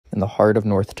In the heart of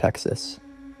North Texas,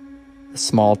 the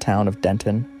small town of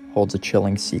Denton holds a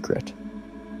chilling secret,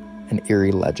 an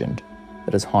eerie legend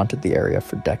that has haunted the area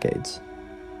for decades.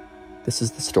 This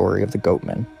is the story of the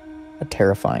Goatman, a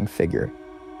terrifying figure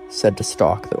said to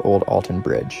stalk the old Alton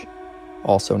Bridge,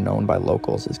 also known by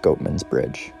locals as Goatman's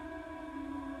Bridge.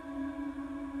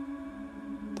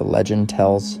 The legend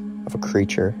tells of a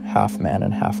creature, half man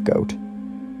and half goat,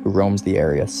 who roams the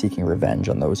area seeking revenge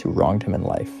on those who wronged him in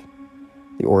life.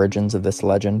 The origins of this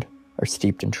legend are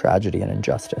steeped in tragedy and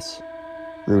injustice,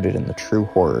 rooted in the true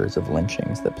horrors of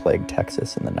lynchings that plagued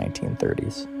Texas in the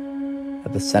 1930s.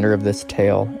 At the center of this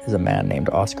tale is a man named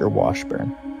Oscar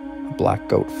Washburn, a black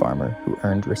goat farmer who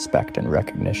earned respect and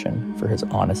recognition for his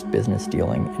honest business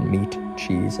dealing in meat,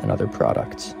 cheese, and other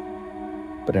products.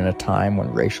 But in a time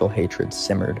when racial hatred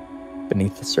simmered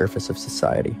beneath the surface of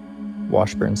society,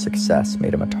 Washburn's success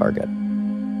made him a target.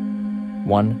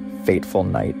 One fateful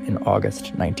night in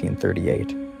August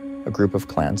 1938, a group of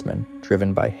Klansmen,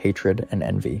 driven by hatred and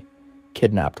envy,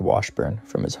 kidnapped Washburn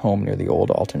from his home near the old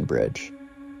Alton Bridge.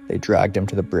 They dragged him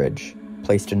to the bridge,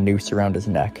 placed a noose around his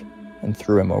neck, and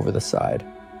threw him over the side.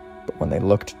 But when they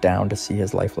looked down to see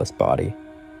his lifeless body,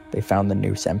 they found the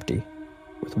noose empty,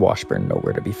 with Washburn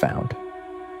nowhere to be found.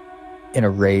 In a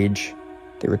rage,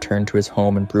 they returned to his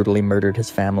home and brutally murdered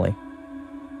his family.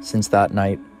 Since that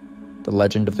night, the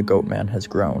legend of the Goatman has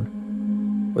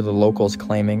grown, with the locals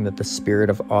claiming that the spirit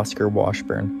of Oscar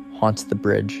Washburn haunts the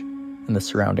bridge and the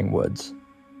surrounding woods.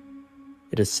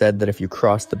 It is said that if you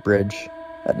cross the bridge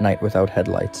at night without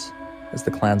headlights, as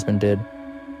the Klansmen did,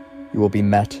 you will be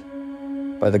met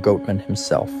by the Goatman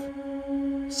himself,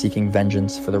 seeking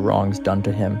vengeance for the wrongs done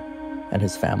to him and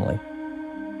his family.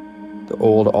 The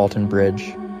old Alton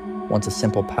Bridge, once a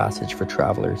simple passage for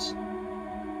travelers,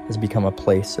 has become a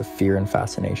place of fear and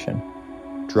fascination,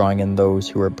 drawing in those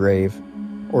who are brave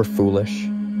or foolish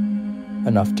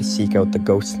enough to seek out the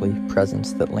ghostly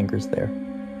presence that lingers there.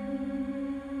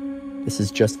 This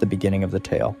is just the beginning of the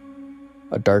tale,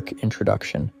 a dark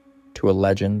introduction to a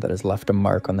legend that has left a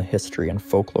mark on the history and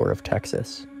folklore of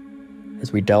Texas.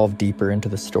 As we delve deeper into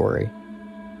the story,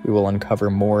 we will uncover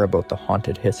more about the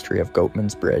haunted history of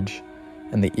Goatman's Bridge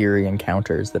and the eerie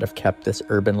encounters that have kept this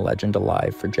urban legend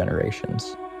alive for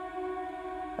generations.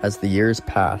 As the years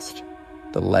passed,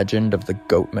 the legend of the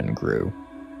Goatman grew,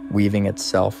 weaving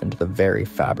itself into the very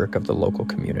fabric of the local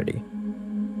community.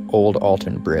 Old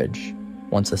Alton Bridge,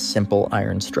 once a simple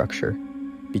iron structure,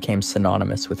 became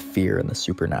synonymous with fear and the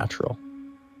supernatural.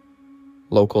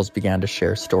 Locals began to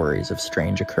share stories of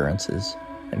strange occurrences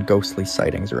and ghostly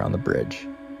sightings around the bridge,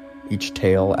 each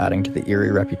tale adding to the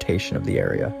eerie reputation of the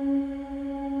area.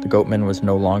 The Goatman was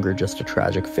no longer just a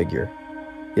tragic figure.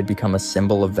 He had become a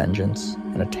symbol of vengeance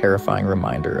and a terrifying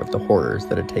reminder of the horrors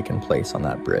that had taken place on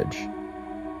that bridge.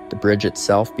 The bridge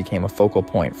itself became a focal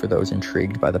point for those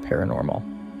intrigued by the paranormal.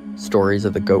 Stories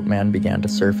of the Goatman began to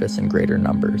surface in greater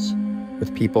numbers,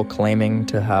 with people claiming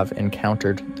to have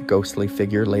encountered the ghostly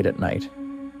figure late at night.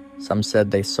 Some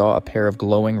said they saw a pair of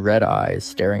glowing red eyes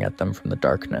staring at them from the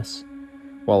darkness,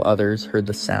 while others heard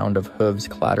the sound of hooves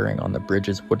clattering on the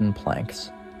bridge's wooden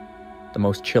planks. The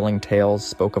most chilling tales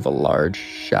spoke of a large,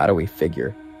 shadowy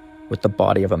figure with the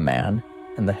body of a man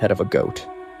and the head of a goat,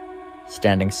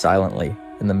 standing silently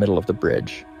in the middle of the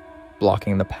bridge,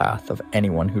 blocking the path of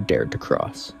anyone who dared to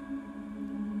cross.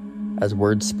 As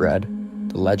word spread,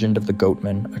 the legend of the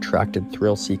Goatman attracted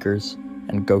thrill seekers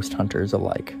and ghost hunters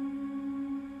alike.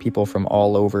 People from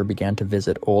all over began to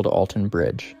visit Old Alton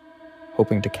Bridge,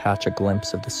 hoping to catch a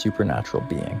glimpse of the supernatural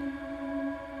being.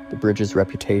 The bridge's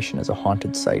reputation as a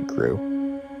haunted site grew,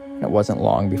 and it wasn't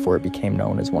long before it became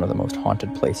known as one of the most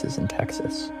haunted places in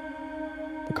Texas.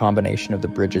 The combination of the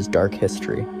bridge's dark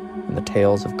history and the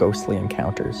tales of ghostly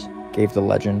encounters gave the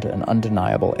legend an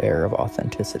undeniable air of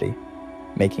authenticity,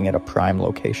 making it a prime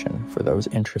location for those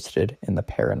interested in the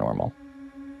paranormal.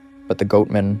 But the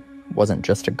Goatman wasn't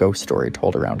just a ghost story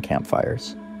told around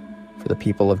campfires. For the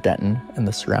people of Denton and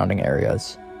the surrounding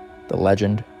areas, the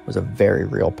legend was a very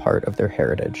real part of their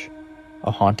heritage,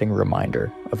 a haunting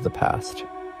reminder of the past.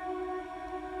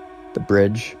 The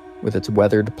bridge, with its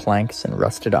weathered planks and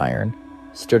rusted iron,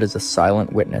 stood as a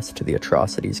silent witness to the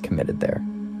atrocities committed there.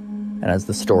 And as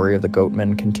the story of the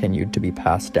Goatman continued to be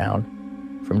passed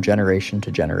down, from generation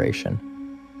to generation,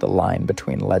 the line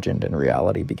between legend and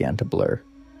reality began to blur,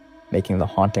 making the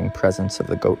haunting presence of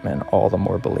the Goatman all the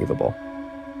more believable.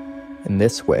 In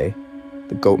this way,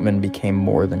 the Goatman became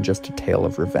more than just a tale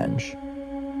of revenge.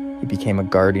 He became a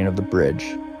guardian of the bridge,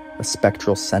 a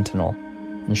spectral sentinel,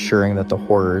 ensuring that the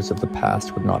horrors of the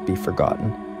past would not be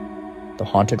forgotten. The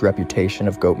haunted reputation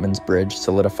of Goatman's Bridge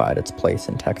solidified its place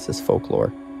in Texas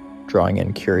folklore, drawing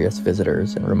in curious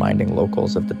visitors and reminding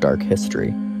locals of the dark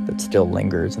history that still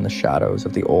lingers in the shadows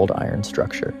of the old iron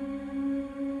structure.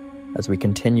 As we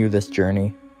continue this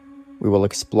journey, we will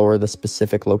explore the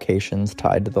specific locations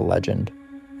tied to the legend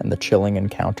and the chilling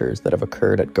encounters that have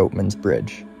occurred at Goatman's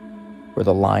Bridge, where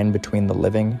the line between the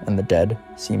living and the dead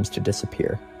seems to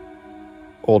disappear.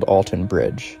 Old Alton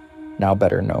Bridge, now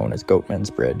better known as Goatman's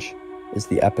Bridge, is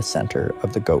the epicenter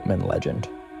of the Goatman legend.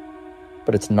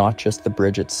 But it's not just the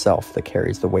bridge itself that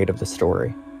carries the weight of the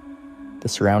story. The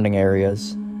surrounding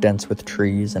areas, dense with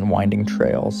trees and winding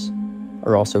trails,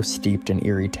 are also steeped in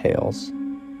eerie tales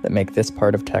that make this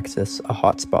part of Texas a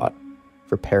hotspot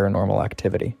for paranormal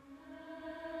activity.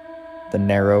 The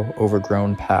narrow,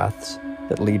 overgrown paths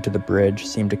that lead to the bridge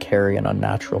seem to carry an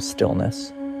unnatural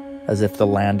stillness, as if the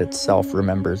land itself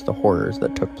remembers the horrors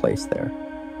that took place there.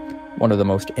 One of the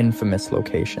most infamous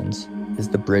locations is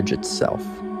the bridge itself,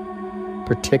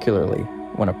 particularly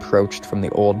when approached from the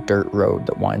old dirt road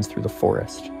that winds through the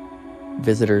forest.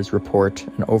 Visitors report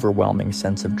an overwhelming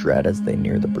sense of dread as they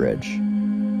near the bridge,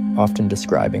 often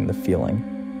describing the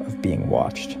feeling of being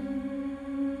watched.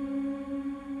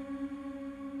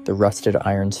 The rusted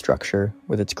iron structure,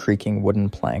 with its creaking wooden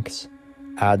planks,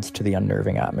 adds to the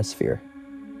unnerving atmosphere.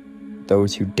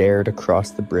 Those who dare to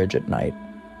cross the bridge at night,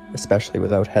 especially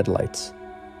without headlights,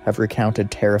 have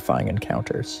recounted terrifying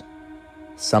encounters.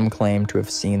 Some claim to have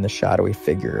seen the shadowy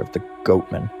figure of the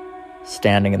Goatman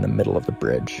standing in the middle of the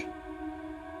bridge,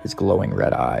 his glowing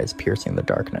red eyes piercing the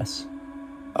darkness.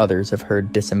 Others have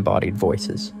heard disembodied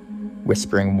voices,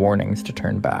 whispering warnings to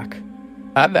turn back.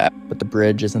 But the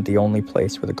bridge isn't the only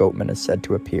place where the Goatman is said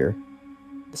to appear.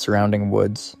 The surrounding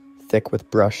woods, thick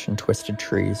with brush and twisted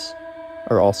trees,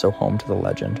 are also home to the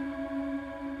legend.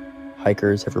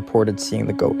 Hikers have reported seeing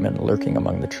the Goatman lurking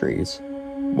among the trees,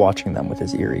 watching them with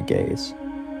his eerie gaze.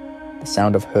 The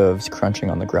sound of hooves crunching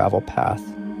on the gravel path,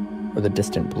 or the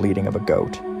distant bleating of a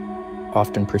goat,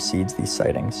 often precedes these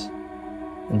sightings.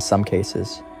 In some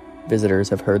cases, visitors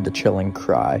have heard the chilling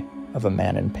cry of a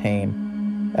man in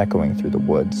pain echoing through the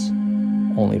woods,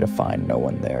 only to find no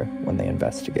one there when they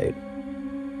investigate.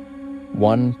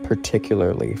 One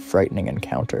particularly frightening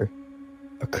encounter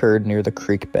occurred near the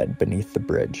creek bed beneath the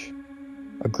bridge.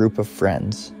 A group of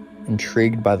friends,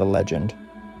 intrigued by the legend,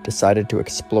 decided to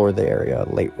explore the area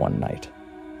late one night.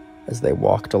 As they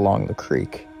walked along the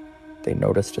creek, they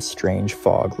noticed a strange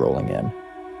fog rolling in,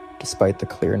 despite the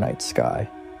clear night sky.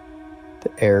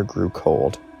 The air grew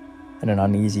cold, and an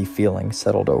uneasy feeling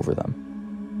settled over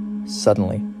them.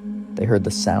 Suddenly, they heard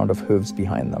the sound of hooves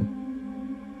behind them.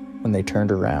 When they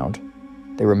turned around,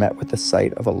 they were met with the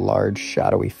sight of a large,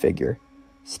 shadowy figure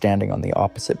standing on the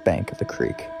opposite bank of the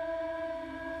creek.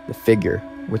 The figure,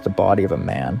 with the body of a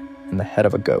man and the head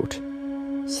of a goat,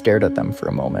 stared at them for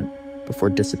a moment before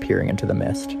disappearing into the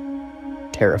mist.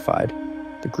 Terrified,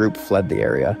 the group fled the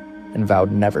area and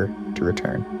vowed never to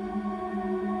return.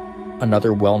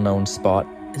 Another well-known spot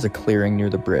is a clearing near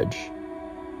the bridge,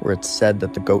 where it's said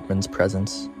that the Goatman's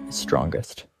presence is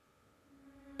strongest.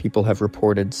 People have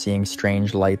reported seeing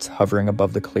strange lights hovering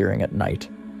above the clearing at night,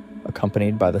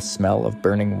 accompanied by the smell of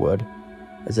burning wood,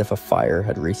 as if a fire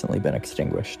had recently been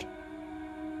extinguished.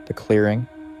 The clearing,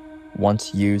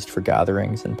 once used for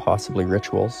gatherings and possibly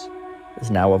rituals,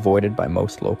 is now avoided by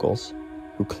most locals,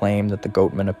 who claim that the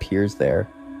Goatman appears there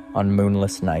on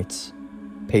moonless nights,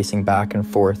 pacing back and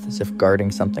forth as if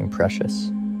guarding something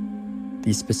precious.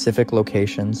 These specific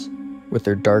locations, with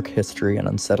their dark history and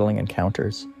unsettling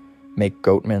encounters, make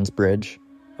Goatman's Bridge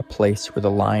a place where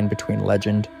the line between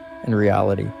legend and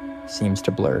reality seems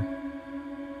to blur.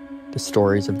 The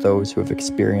stories of those who have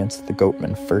experienced the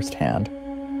Goatman firsthand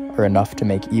are enough to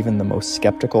make even the most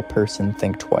skeptical person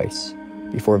think twice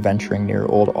before venturing near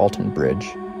Old Alton Bridge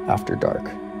after dark.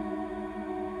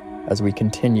 As we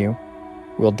continue,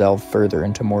 we'll delve further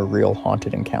into more real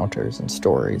haunted encounters and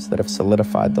stories that have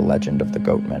solidified the legend of the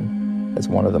Goatman as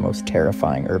one of the most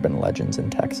terrifying urban legends in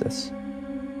Texas.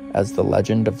 As the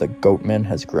legend of the Goatman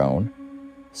has grown,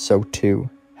 so too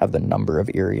have the number of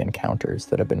eerie encounters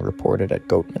that have been reported at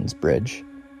Goatman's Bridge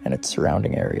and its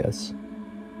surrounding areas.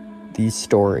 These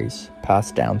stories,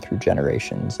 passed down through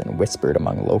generations and whispered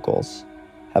among locals,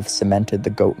 have cemented the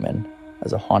Goatman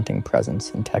as a haunting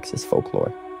presence in Texas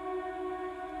folklore.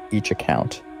 Each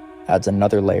account adds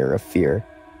another layer of fear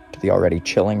to the already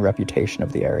chilling reputation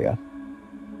of the area.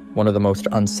 One of the most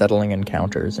unsettling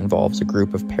encounters involves a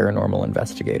group of paranormal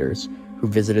investigators who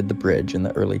visited the bridge in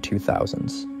the early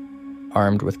 2000s.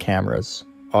 Armed with cameras,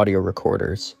 audio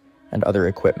recorders, and other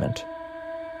equipment,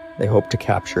 they hoped to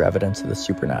capture evidence of the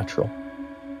supernatural.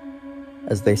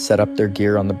 As they set up their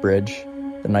gear on the bridge,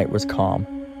 the night was calm,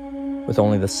 with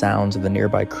only the sounds of the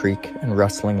nearby creek and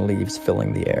rustling leaves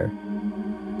filling the air.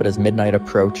 But as midnight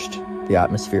approached, the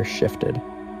atmosphere shifted.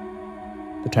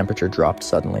 The temperature dropped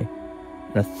suddenly,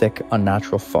 and a thick,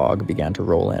 unnatural fog began to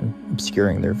roll in,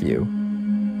 obscuring their view.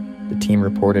 The team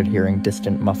reported hearing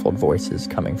distant, muffled voices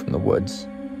coming from the woods,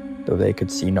 though they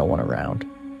could see no one around.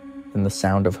 Then the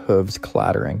sound of hooves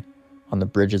clattering on the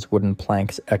bridge's wooden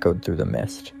planks echoed through the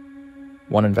mist.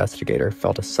 One investigator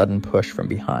felt a sudden push from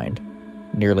behind,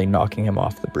 nearly knocking him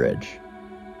off the bridge.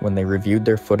 When they reviewed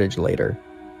their footage later,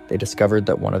 they discovered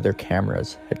that one of their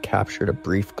cameras had captured a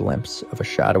brief glimpse of a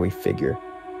shadowy figure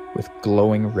with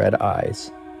glowing red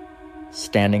eyes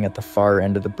standing at the far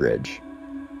end of the bridge.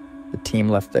 The team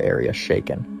left the area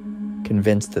shaken,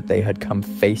 convinced that they had come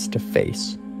face to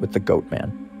face with the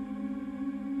Goatman.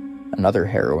 Another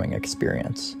harrowing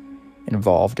experience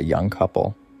involved a young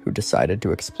couple who decided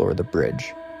to explore the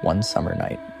bridge one summer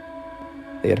night.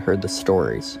 They had heard the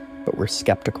stories, but were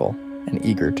skeptical and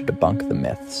eager to debunk the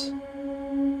myths.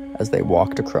 As they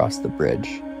walked across the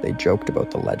bridge, they joked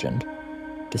about the legend,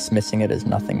 dismissing it as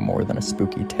nothing more than a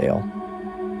spooky tale.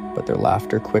 But their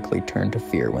laughter quickly turned to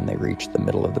fear when they reached the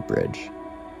middle of the bridge.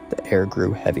 The air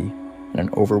grew heavy, and an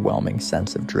overwhelming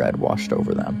sense of dread washed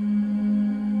over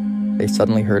them. They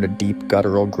suddenly heard a deep,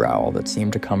 guttural growl that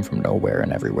seemed to come from nowhere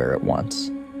and everywhere at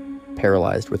once.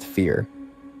 Paralyzed with fear,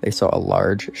 they saw a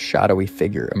large, shadowy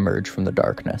figure emerge from the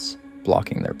darkness,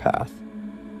 blocking their path.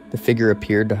 The figure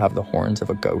appeared to have the horns of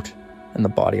a goat and the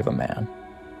body of a man.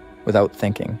 Without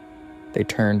thinking, they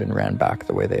turned and ran back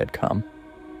the way they had come,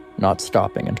 not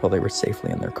stopping until they were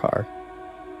safely in their car.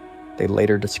 They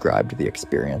later described the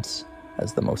experience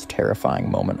as the most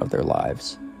terrifying moment of their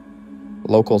lives.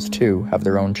 Locals, too, have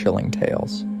their own chilling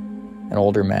tales. An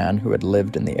older man who had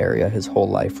lived in the area his whole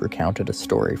life recounted a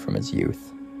story from his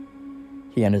youth.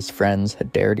 He and his friends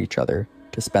had dared each other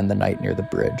to spend the night near the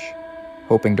bridge,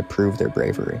 hoping to prove their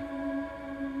bravery.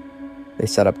 They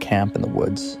set up camp in the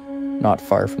woods, not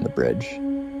far from the bridge,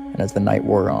 and as the night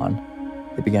wore on,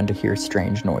 they began to hear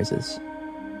strange noises.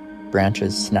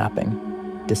 Branches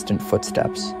snapping, distant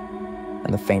footsteps,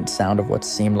 and the faint sound of what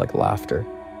seemed like laughter.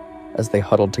 As they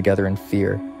huddled together in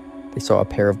fear, they saw a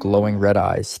pair of glowing red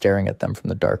eyes staring at them from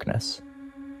the darkness.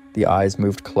 The eyes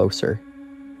moved closer,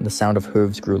 and the sound of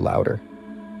hooves grew louder.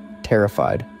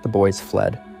 Terrified, the boys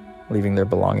fled, leaving their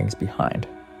belongings behind.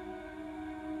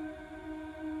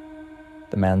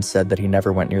 The man said that he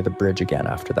never went near the bridge again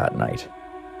after that night.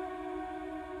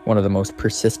 One of the most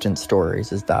persistent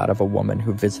stories is that of a woman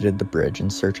who visited the bridge in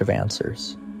search of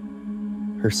answers.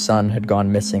 Her son had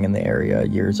gone missing in the area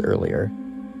years earlier,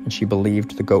 and she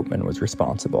believed the Goatman was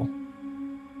responsible.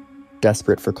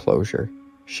 Desperate for closure,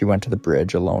 she went to the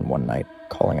bridge alone one night,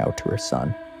 calling out to her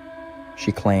son.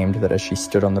 She claimed that as she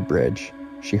stood on the bridge,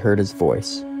 she heard his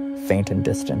voice, faint and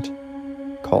distant,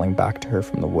 calling back to her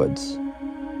from the woods.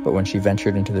 But when she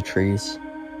ventured into the trees,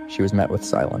 she was met with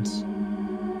silence.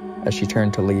 As she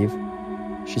turned to leave,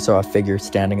 she saw a figure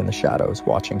standing in the shadows,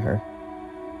 watching her.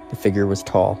 The figure was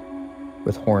tall,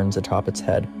 with horns atop its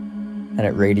head, and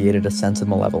it radiated a sense of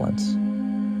malevolence.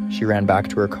 She ran back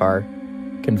to her car,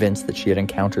 convinced that she had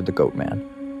encountered the Goatman,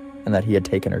 and that he had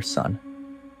taken her son.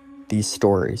 These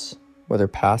stories, whether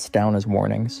passed down as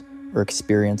warnings or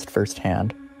experienced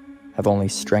firsthand, have only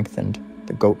strengthened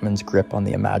the Goatman's grip on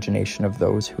the imagination of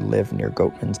those who live near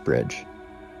Goatman's Bridge.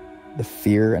 The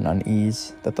fear and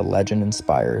unease that the legend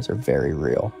inspires are very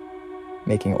real,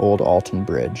 making Old Alton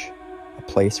Bridge a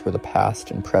place where the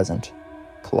past and present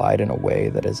collide in a way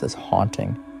that is as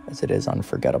haunting as it is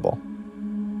unforgettable.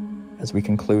 As we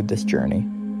conclude this journey,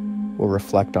 we'll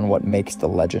reflect on what makes the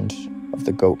legend of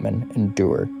the Goatman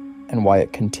endure and why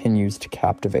it continues to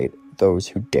captivate those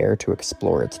who dare to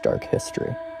explore its dark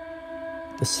history.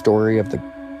 The story of the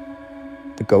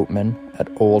Goatman at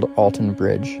Old Alton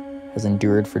Bridge has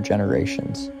endured for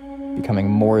generations, becoming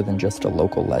more than just a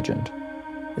local legend.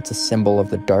 It's a symbol of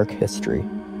the dark history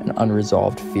and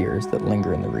unresolved fears that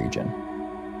linger in the region.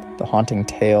 The haunting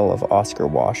tale of Oscar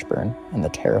Washburn and the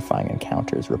terrifying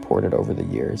encounters reported over the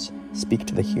years speak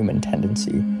to the human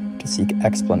tendency to seek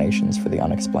explanations for the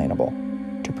unexplainable,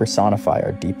 to personify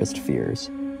our deepest fears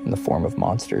in the form of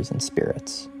monsters and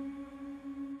spirits.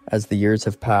 As the years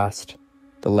have passed,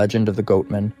 the legend of the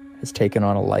Goatman has taken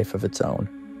on a life of its own.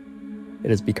 It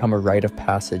has become a rite of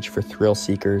passage for thrill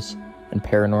seekers and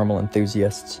paranormal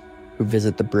enthusiasts who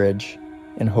visit the bridge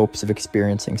in hopes of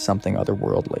experiencing something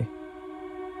otherworldly.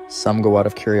 Some go out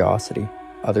of curiosity,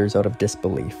 others out of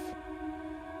disbelief.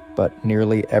 But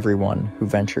nearly everyone who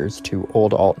ventures to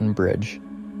Old Alton Bridge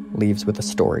leaves with a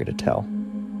story to tell.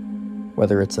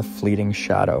 Whether it's a fleeting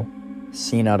shadow,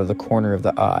 seen out of the corner of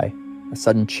the eye, a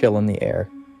sudden chill in the air,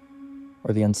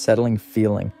 or the unsettling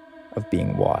feeling of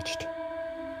being watched.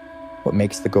 What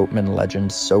makes the Goatman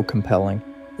legend so compelling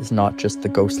is not just the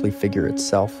ghostly figure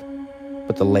itself,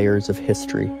 but the layers of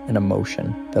history and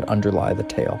emotion that underlie the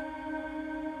tale.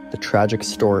 The tragic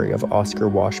story of Oscar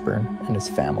Washburn and his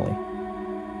family,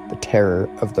 the terror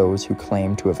of those who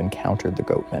claim to have encountered the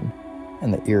Goatman,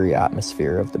 and the eerie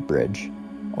atmosphere of the bridge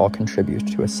all contribute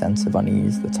to a sense of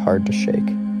unease that's hard to shake.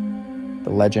 The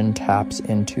legend taps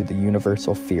into the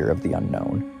universal fear of the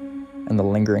unknown and the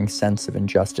lingering sense of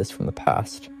injustice from the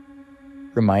past,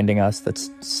 reminding us that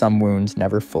some wounds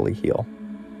never fully heal.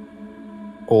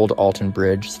 Old Alton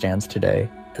Bridge stands today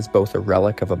as both a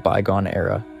relic of a bygone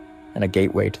era and a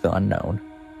gateway to the unknown.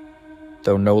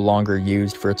 Though no longer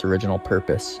used for its original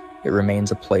purpose, it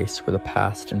remains a place where the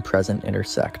past and present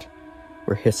intersect,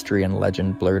 where history and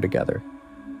legend blur together.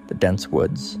 The dense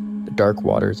woods, the dark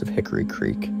waters of Hickory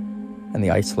Creek, and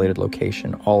the isolated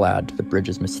location all add to the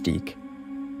bridge's mystique,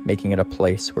 making it a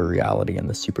place where reality and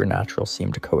the supernatural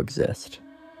seem to coexist.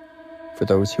 For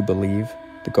those who believe,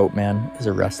 the Goatman is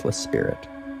a restless spirit,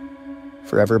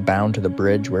 forever bound to the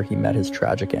bridge where he met his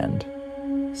tragic end,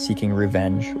 seeking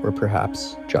revenge or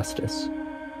perhaps justice.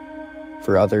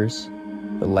 For others,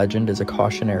 the legend is a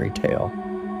cautionary tale,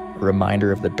 a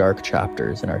reminder of the dark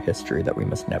chapters in our history that we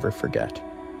must never forget.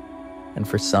 And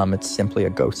for some, it's simply a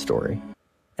ghost story,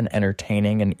 an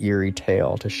entertaining and eerie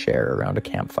tale to share around a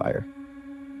campfire.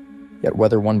 Yet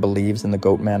whether one believes in the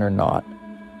Goatman or not,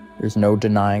 there's no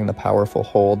denying the powerful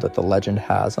hold that the legend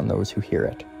has on those who hear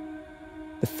it.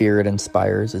 The fear it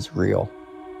inspires is real,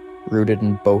 rooted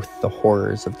in both the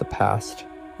horrors of the past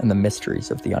and the mysteries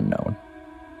of the unknown.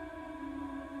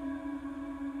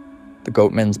 The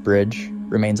Goatman's Bridge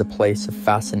remains a place of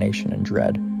fascination and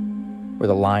dread, where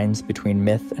the lines between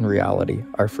myth and reality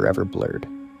are forever blurred.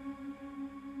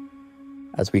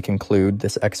 As we conclude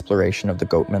this exploration of the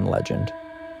Goatman legend,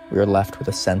 we are left with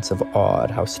a sense of awe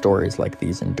at how stories like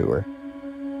these endure.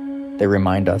 They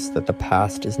remind us that the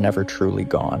past is never truly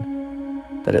gone,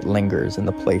 that it lingers in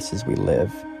the places we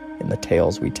live, in the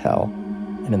tales we tell,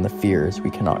 and in the fears we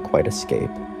cannot quite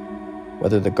escape.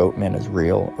 Whether the Goatman is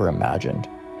real or imagined,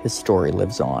 his story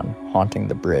lives on, haunting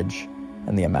the bridge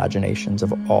and the imaginations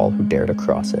of all who dare to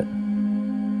cross it.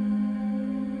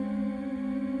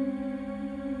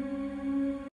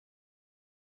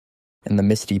 In the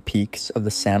misty peaks of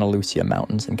the Santa Lucia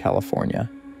Mountains in California,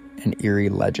 an eerie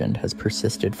legend has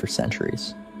persisted for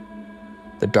centuries.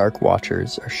 The Dark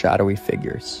Watchers are shadowy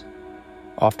figures,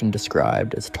 often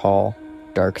described as tall,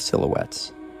 dark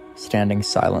silhouettes, standing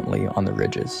silently on the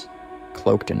ridges,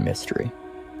 cloaked in mystery.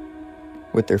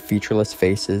 With their featureless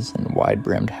faces and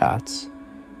wide-brimmed hats,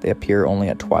 they appear only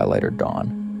at twilight or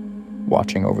dawn,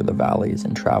 watching over the valleys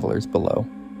and travelers below,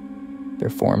 their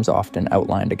forms often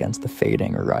outlined against the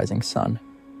fading or rising sun.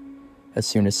 As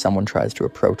soon as someone tries to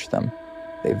approach them,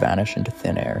 they vanish into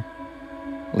thin air,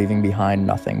 leaving behind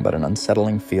nothing but an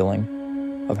unsettling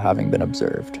feeling of having been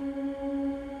observed.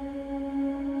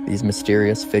 These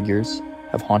mysterious figures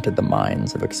have haunted the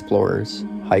minds of explorers,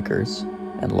 hikers,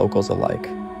 and locals alike.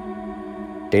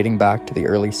 Dating back to the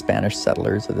early Spanish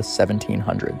settlers of the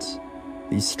 1700s,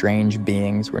 these strange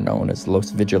beings were known as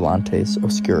Los Vigilantes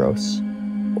Oscuros,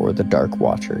 or the Dark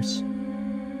Watchers.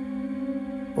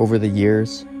 Over the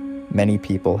years, many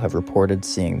people have reported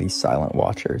seeing these silent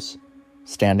watchers,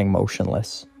 standing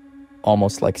motionless,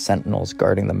 almost like sentinels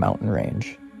guarding the mountain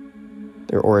range.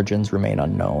 Their origins remain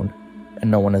unknown,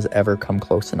 and no one has ever come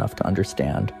close enough to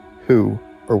understand who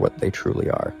or what they truly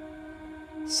are.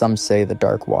 Some say the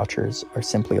Dark Watchers are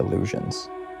simply illusions,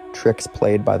 tricks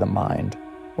played by the mind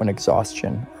when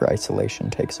exhaustion or isolation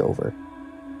takes over.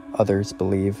 Others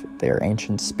believe they are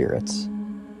ancient spirits,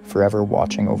 forever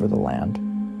watching over the land.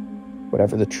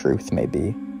 Whatever the truth may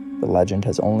be, the legend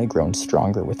has only grown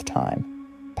stronger with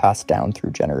time, passed down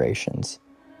through generations,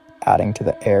 adding to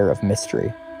the air of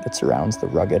mystery that surrounds the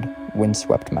rugged,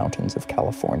 windswept mountains of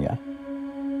California.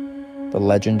 The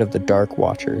legend of the Dark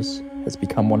Watchers has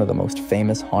become one of the most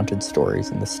famous haunted stories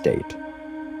in the state,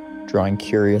 drawing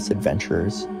curious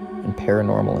adventurers and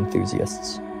paranormal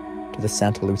enthusiasts to the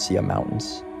Santa Lucia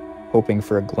Mountains, hoping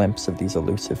for a glimpse of these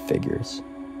elusive figures.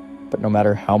 But no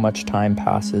matter how much time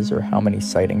passes or how many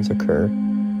sightings occur,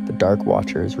 the Dark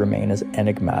Watchers remain as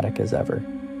enigmatic as ever,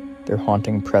 their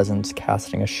haunting presence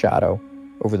casting a shadow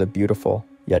over the beautiful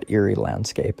yet eerie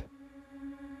landscape.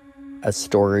 As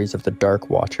stories of the Dark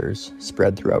Watchers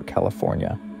spread throughout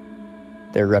California,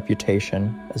 their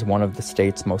reputation as one of the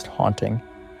state's most haunting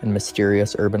and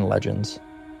mysterious urban legends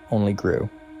only grew.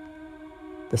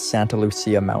 The Santa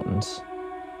Lucia Mountains,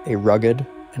 a rugged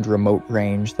and remote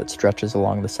range that stretches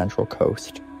along the central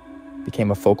coast,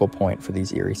 became a focal point for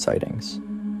these eerie sightings.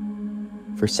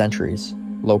 For centuries,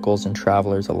 locals and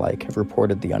travelers alike have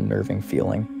reported the unnerving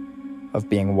feeling of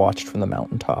being watched from the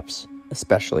mountaintops,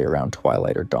 especially around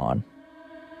twilight or dawn.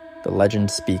 The legend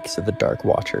speaks of the Dark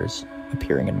Watchers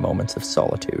appearing in moments of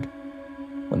solitude,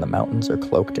 when the mountains are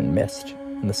cloaked in mist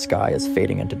and the sky is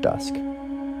fading into dusk.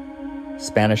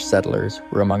 Spanish settlers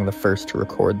were among the first to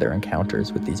record their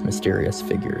encounters with these mysterious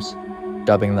figures,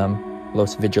 dubbing them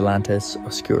Los Vigilantes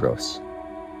Oscuros.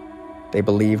 They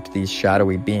believed these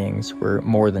shadowy beings were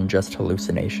more than just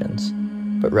hallucinations,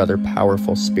 but rather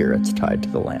powerful spirits tied to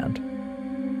the land.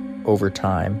 Over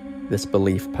time, this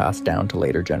belief passed down to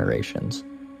later generations,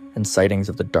 and sightings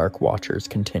of the Dark Watchers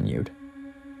continued.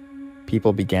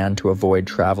 People began to avoid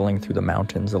traveling through the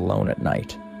mountains alone at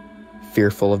night,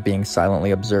 fearful of being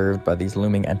silently observed by these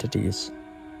looming entities.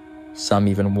 Some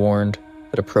even warned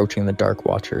that approaching the Dark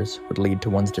Watchers would lead to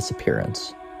one's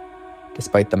disappearance.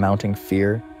 Despite the mounting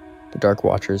fear, the Dark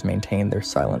Watchers maintained their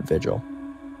silent vigil,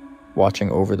 watching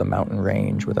over the mountain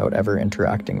range without ever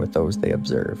interacting with those they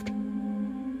observed.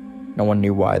 No one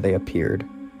knew why they appeared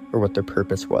or what their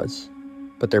purpose was,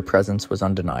 but their presence was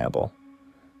undeniable.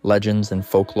 Legends and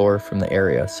folklore from the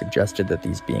area suggested that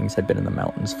these beings had been in the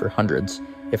mountains for hundreds,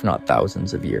 if not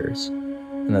thousands of years,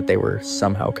 and that they were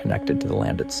somehow connected to the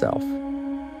land itself.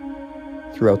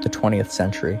 Throughout the 20th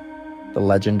century, the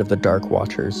legend of the Dark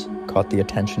Watchers caught the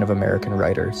attention of American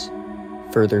writers,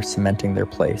 further cementing their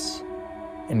place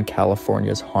in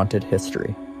California's haunted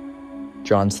history.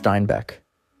 John Steinbeck,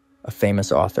 a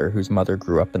famous author whose mother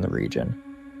grew up in the region,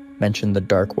 mentioned the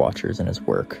Dark Watchers in his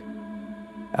work,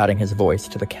 adding his voice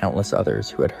to the countless others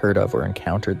who had heard of or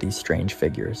encountered these strange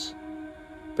figures.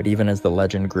 But even as the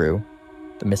legend grew,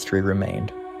 the mystery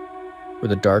remained. Were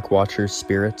the Dark Watchers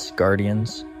spirits,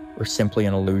 guardians, or simply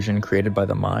an illusion created by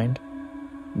the mind?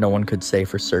 No one could say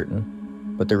for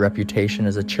certain, but their reputation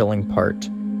as a chilling part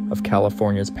of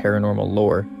California's paranormal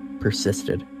lore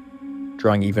persisted,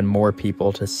 drawing even more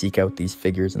people to seek out these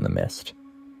figures in the mist.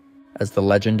 As the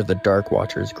legend of the Dark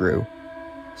Watchers grew,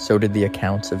 so did the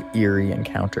accounts of eerie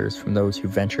encounters from those who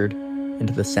ventured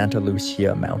into the Santa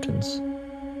Lucia Mountains.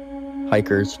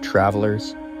 Hikers,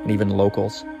 travelers, and even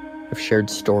locals have shared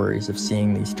stories of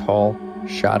seeing these tall,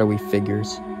 shadowy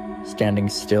figures standing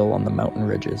still on the mountain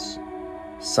ridges,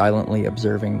 silently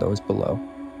observing those below.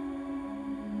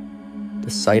 The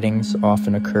sightings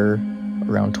often occur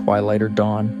around twilight or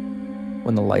dawn,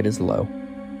 when the light is low,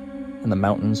 and the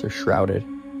mountains are shrouded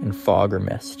in fog or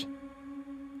mist.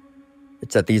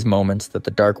 It's at these moments that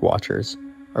the Dark Watchers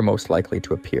are most likely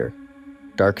to appear,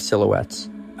 dark silhouettes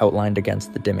outlined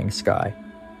against the dimming sky.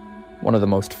 One of the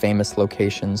most famous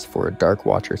locations for Dark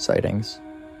Watcher sightings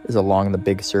is along the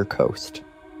Big Sur coast,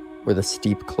 where the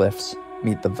steep cliffs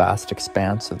meet the vast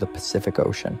expanse of the Pacific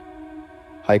Ocean.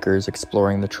 Hikers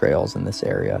exploring the trails in this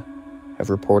area have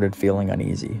reported feeling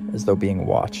uneasy, as though being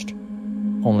watched,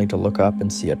 only to look up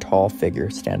and see a tall figure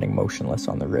standing motionless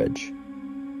on the ridge.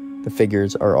 The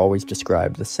figures are always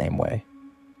described the same way: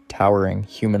 towering,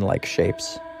 human-like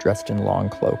shapes dressed in long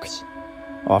cloaks,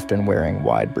 often wearing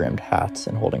wide-brimmed hats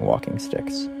and holding walking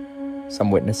sticks. Some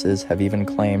witnesses have even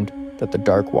claimed that the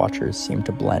Dark Watchers seem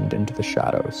to blend into the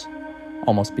shadows,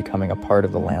 almost becoming a part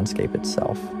of the landscape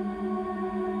itself.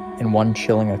 In one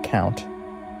chilling account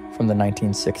from the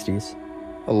 1960s,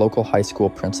 a local high school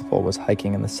principal was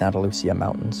hiking in the Santa Lucia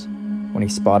Mountains when he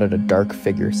spotted a dark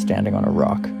figure standing on a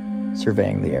rock,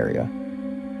 surveying the area.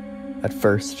 At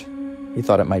first, he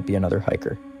thought it might be another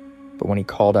hiker, but when he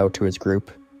called out to his group,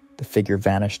 the figure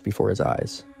vanished before his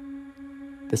eyes.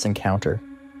 This encounter,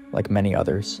 like many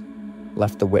others,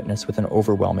 left the witness with an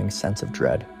overwhelming sense of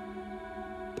dread.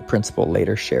 The principal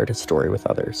later shared his story with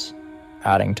others,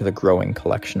 adding to the growing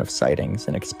collection of sightings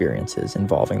and experiences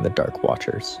involving the Dark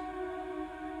Watchers.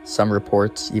 Some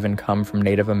reports even come from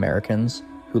Native Americans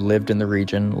who lived in the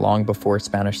region long before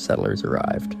Spanish settlers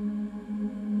arrived.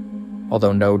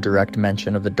 Although no direct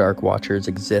mention of the Dark Watchers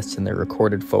exists in their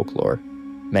recorded folklore,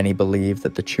 many believe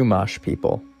that the Chumash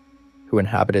people, who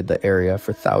inhabited the area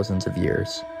for thousands of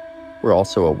years, were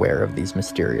also aware of these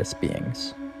mysterious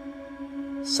beings.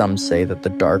 Some say that the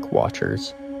Dark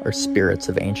Watchers are spirits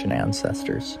of ancient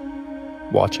ancestors,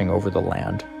 watching over the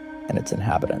land and its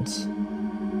inhabitants.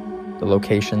 The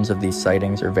locations of these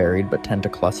sightings are varied but tend to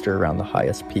cluster around the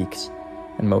highest peaks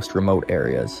and most remote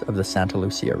areas of the Santa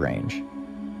Lucia Range.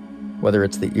 Whether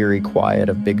it's the eerie quiet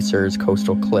of Big Sur's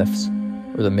coastal cliffs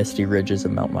or the misty ridges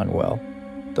of Mount Manuel,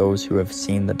 those who have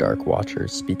seen the Dark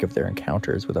Watchers speak of their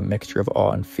encounters with a mixture of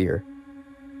awe and fear.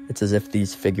 It's as if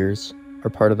these figures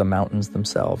are part of the mountains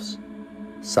themselves,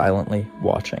 silently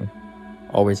watching,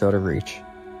 always out of reach.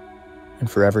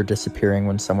 and forever disappearing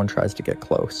when someone tries to get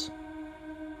close.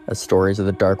 As stories of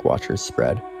the Dark Watchers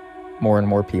spread, more and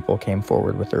more people came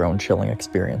forward with their own chilling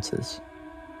experiences.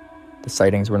 The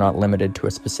sightings were not limited to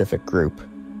a specific group.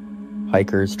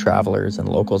 Hikers, travelers, and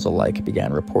locals alike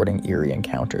began reporting eerie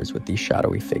encounters with these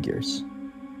shadowy figures.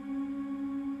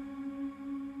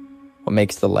 What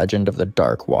makes the legend of the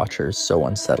Dark Watchers so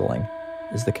unsettling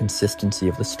is the consistency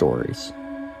of the stories.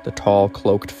 The tall,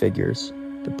 cloaked figures,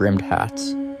 the brimmed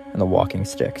hats, and the walking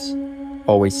sticks,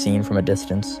 always seen from a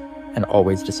distance and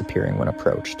always disappearing when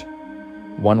approached.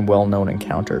 One well-known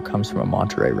encounter comes from a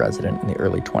Monterey resident in the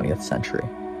early 20th century.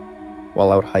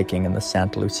 While out hiking in the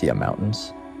Santa Lucia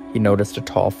Mountains, he noticed a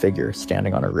tall figure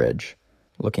standing on a ridge,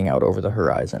 looking out over the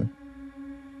horizon.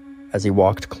 As he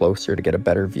walked closer to get a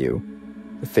better view,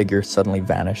 the figure suddenly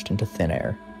vanished into thin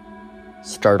air.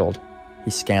 Startled,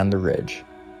 he scanned the ridge,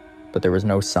 but there was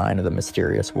no sign of the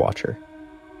mysterious watcher.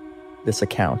 This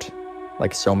account,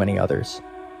 like so many others,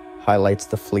 highlights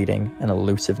the fleeting and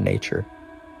elusive nature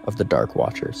of the Dark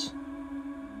Watchers.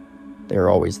 They are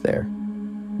always there,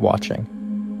 watching,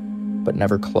 but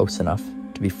never close enough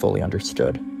to be fully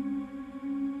understood.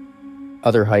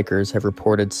 Other hikers have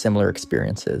reported similar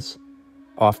experiences,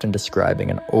 often describing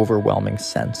an overwhelming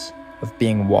sense of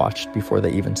being watched before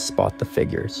they even spot the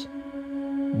figures.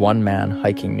 One man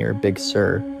hiking near Big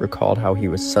Sur recalled how he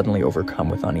was suddenly overcome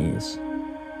with unease.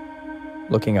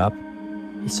 Looking up,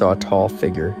 he saw a tall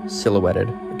figure silhouetted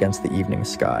against the evening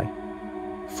sky.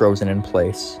 Frozen in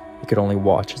place, he could only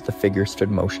watch as the figure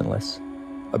stood motionless,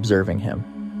 observing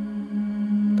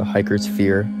him. The hiker's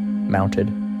fear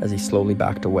mounted as he slowly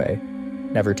backed away,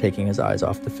 never taking his eyes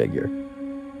off the figure.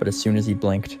 But as soon as he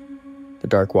blinked, the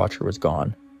Dark Watcher was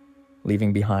gone,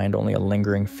 leaving behind only a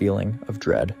lingering feeling of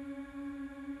dread.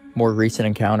 More recent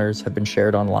encounters have been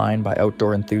shared online by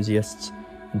outdoor enthusiasts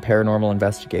and paranormal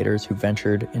investigators who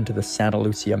ventured into the Santa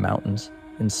Lucia Mountains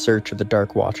in search of the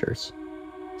Dark Watchers.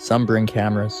 Some bring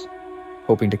cameras,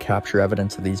 hoping to capture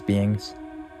evidence of these beings,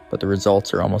 but the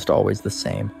results are almost always the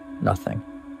same: nothing.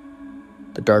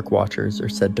 The Dark Watchers are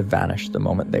said to vanish the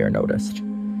moment they are noticed,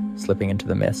 slipping into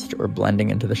the mist or blending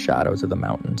into the shadows of the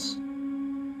mountains.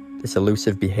 This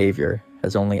elusive behavior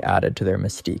has only added to their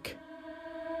mystique.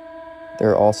 There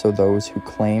are also those who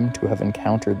claim to have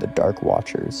encountered the Dark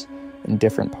Watchers in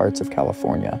different parts of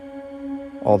California,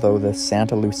 although the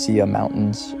Santa Lucia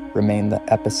Mountains remain the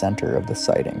epicenter of the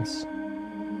sightings.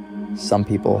 Some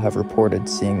people have reported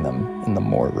seeing them in the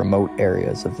more remote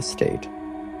areas of the state,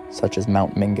 such as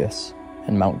Mount Mingus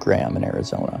and Mount Graham in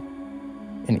Arizona.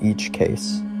 In each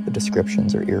case, the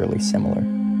descriptions are eerily similar: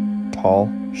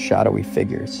 tall, shadowy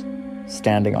figures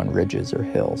standing on ridges or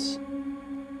hills,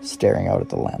 staring out at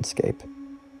the landscape,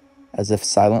 as if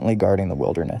silently guarding the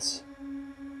wilderness.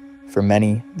 For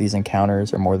many, these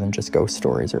encounters are more than just ghost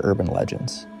stories or urban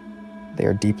legends. They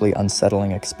are deeply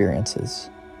unsettling experiences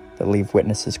that leave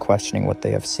witnesses questioning what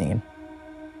they have seen.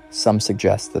 Some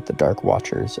suggest that the Dark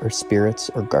Watchers are spirits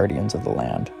or guardians of the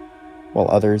land, while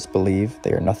others believe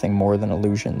they are nothing more than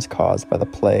illusions caused by the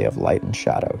play of light and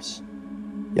shadows.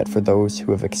 Yet for those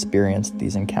who have experienced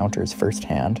these encounters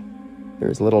firsthand, there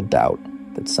is little doubt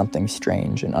that something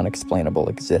strange and unexplainable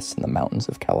exists in the mountains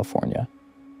of California.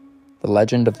 The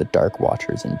legend of the Dark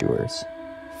Watchers endures,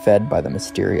 fed by the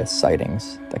mysterious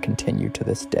sightings that continue to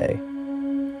this day.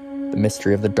 The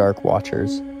mystery of the Dark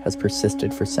Watchers has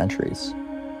persisted for centuries,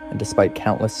 and despite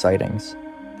countless sightings,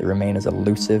 they remain as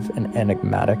elusive and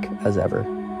enigmatic as ever.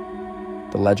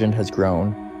 The legend has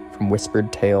grown from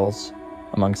whispered tales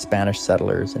among Spanish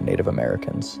settlers and Native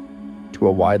Americans to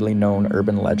a widely known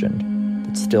urban legend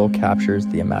that still captures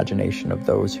the imagination of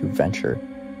those who venture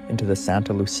into the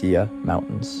Santa Lucia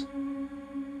Mountains.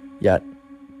 Yet,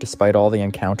 despite all the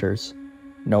encounters,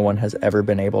 no one has ever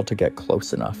been able to get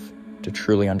close enough to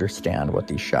truly understand what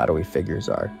these shadowy figures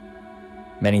are.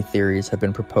 Many theories have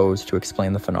been proposed to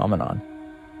explain the phenomenon.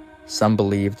 Some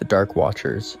believe the Dark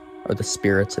Watchers are the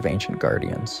spirits of ancient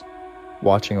guardians,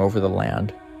 watching over the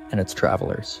land and its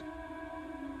travelers.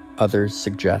 Others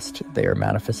suggest they are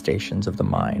manifestations of the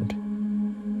mind,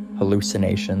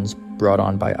 hallucinations brought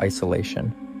on by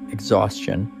isolation,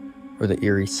 exhaustion, or the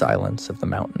eerie silence of the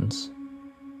mountains.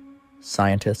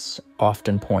 Scientists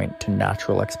often point to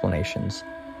natural explanations,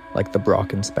 like the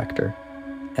Brocken specter,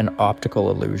 an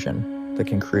optical illusion that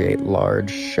can create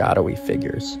large, shadowy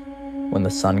figures when the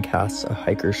sun casts a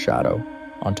hiker's shadow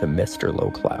onto mist or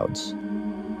low clouds.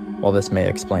 While this may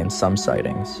explain some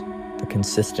sightings, the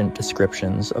consistent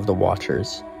descriptions of the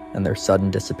Watchers and their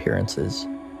sudden disappearances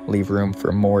leave room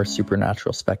for more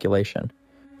supernatural speculation.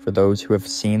 For those who have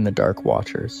seen the Dark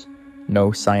Watchers,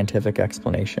 No scientific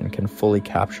explanation can fully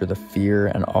capture the fear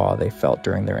and awe they felt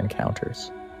during their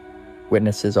encounters.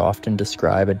 Witnesses often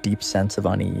describe a deep sense of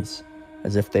unease,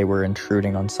 as if they were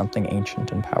intruding on something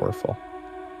ancient and powerful.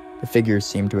 The figures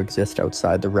seem to exist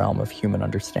outside the realm of human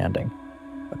understanding,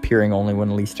 appearing only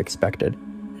when least expected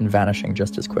and vanishing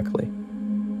just as quickly.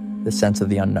 The sense of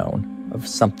the unknown, of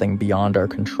something beyond our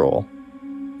control,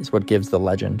 is what gives the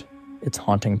legend its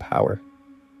haunting power.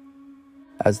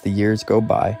 As the years go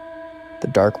by, the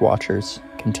Dark Watchers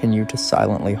continue to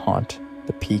silently haunt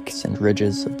the peaks and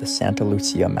ridges of the Santa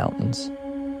Lucia Mountains.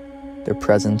 Their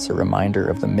presence a reminder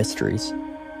of the mysteries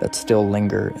that still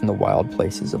linger in the wild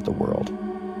places of the world.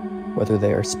 Whether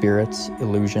they are spirits,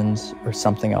 illusions, or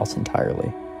something else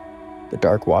entirely, the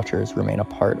Dark Watchers remain a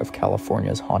part of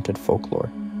California's haunted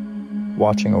folklore,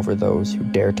 watching over those who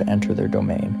dare to enter their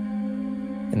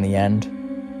domain. In the end,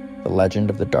 the legend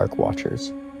of the Dark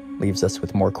Watchers leaves us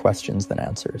with more questions than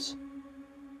answers.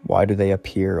 Why do they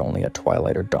appear only at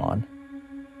twilight or dawn?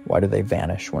 Why do they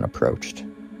vanish when approached?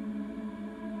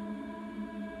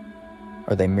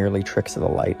 Are they merely tricks of the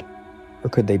light, or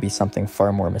could they be something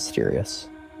far more mysterious?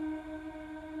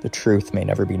 The truth may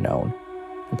never be known,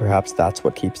 and perhaps that's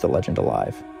what keeps the legend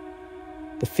alive.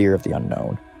 The fear of the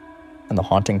unknown, and the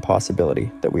haunting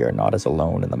possibility that we are not as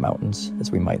alone in the mountains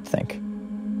as we might think.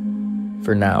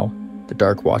 For now, the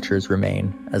Dark Watchers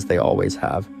remain, as they always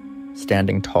have,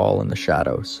 standing tall in the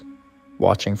shadows,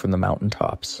 watching from the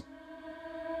mountaintops.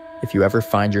 If you ever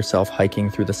find yourself hiking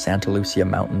through the Santa Lucia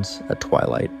Mountains at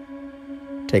twilight,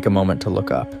 take a moment to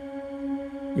look up.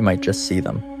 You might just see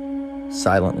them,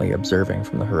 silently observing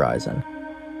from the horizon.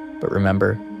 But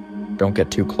remember, don't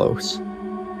get too close,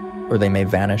 or they may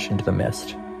vanish into the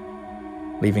mist,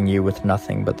 leaving you with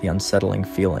nothing but the unsettling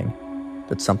feeling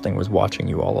that something was watching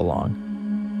you all along.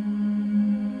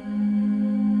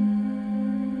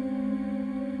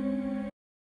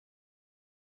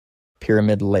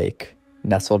 Pyramid Lake,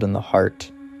 nestled in the heart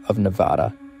of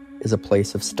Nevada, is a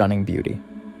place of stunning beauty.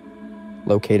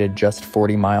 Located just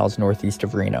 40 miles northeast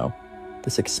of Reno,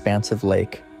 this expansive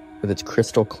lake, with its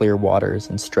crystal-clear waters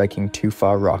and striking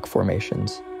tufa rock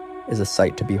formations, is a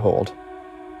sight to behold.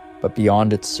 But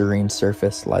beyond its serene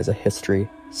surface lies a history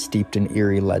steeped in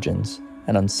eerie legends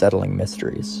and unsettling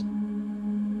mysteries.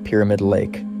 Pyramid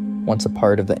Lake, once a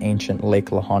part of the ancient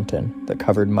Lake Lahontan that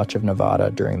covered much of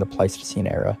Nevada during the Pleistocene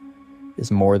era,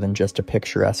 is more than just a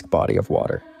picturesque body of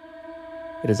water.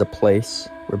 It is a place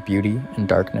where beauty and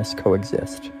darkness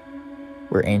coexist,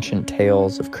 where ancient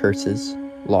tales of curses,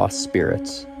 lost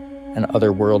spirits, and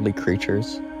otherworldly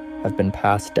creatures have been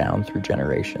passed down through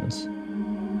generations.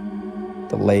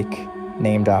 The lake,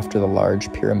 named after the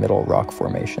large pyramidal rock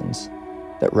formations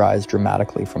that rise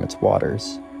dramatically from its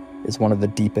waters, is one of the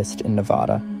deepest in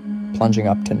Nevada, plunging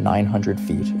up to 900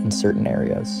 feet in certain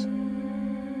areas.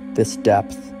 This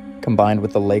depth, combined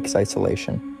with the lake's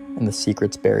isolation and the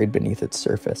secrets buried beneath its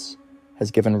surface,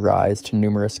 has given rise to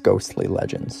numerous ghostly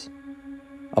legends.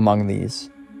 Among these,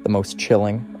 the most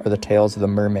chilling are the tales of the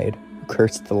mermaid who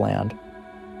cursed the land,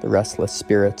 the restless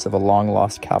spirits of a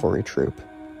long-lost cavalry troop,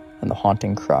 and the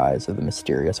haunting cries of the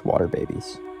mysterious water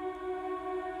babies.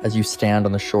 As you stand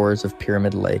on the shores of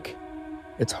Pyramid Lake,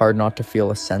 it's hard not to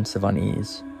feel a sense of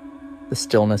unease. The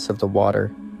stillness of the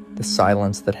water, the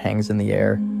silence that hangs in the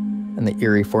air, and the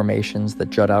eerie formations that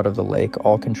jut out of the lake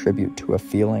all contribute to a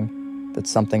feeling that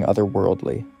something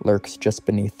otherworldly lurks just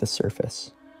beneath the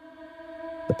surface.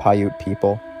 The Paiute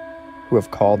people, who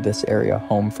have called this area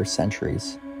home for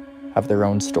centuries, have their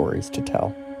own stories to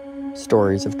tell.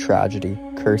 Stories of tragedy,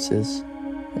 curses,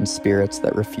 and spirits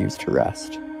that refuse to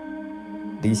rest.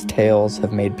 These tales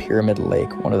have made Pyramid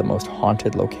Lake one of the most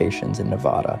haunted locations in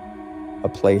Nevada, a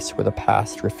place where the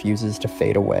past refuses to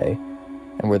fade away,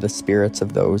 and where the spirits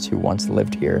of those who once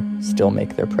lived here still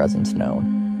make their presence known.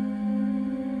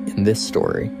 In this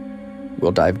story,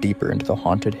 we'll dive deeper into the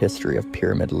haunted history of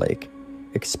Pyramid Lake,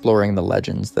 exploring the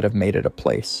legends that have made it a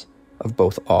place of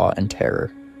both awe and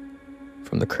terror.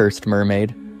 From the cursed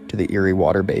mermaid to the eerie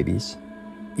water babies,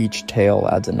 each tale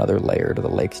adds another layer to the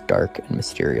lake's dark and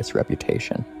mysterious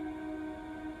reputation.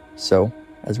 So,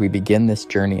 as we begin this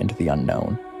journey into the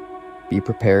unknown, be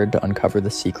prepared to uncover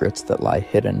the secrets that lie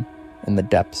hidden in the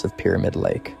depths of Pyramid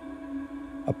Lake,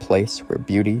 a place where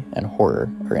beauty and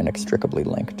horror are inextricably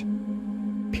linked.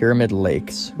 Pyramid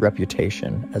Lake's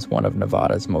reputation as one of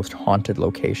Nevada's most haunted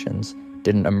locations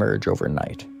didn't emerge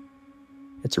overnight.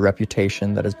 It's a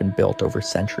reputation that has been built over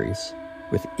centuries,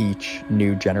 with each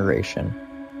new generation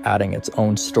adding its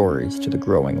own stories to the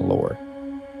growing lore.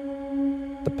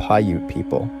 The Paiute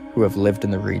people, who have lived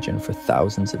in the region for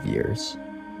thousands of years,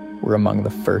 were among the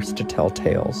first to tell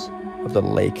tales of the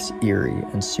lake's eerie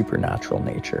and supernatural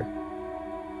nature.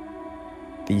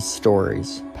 These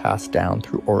stories, passed down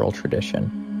through oral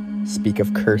tradition, speak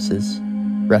of curses,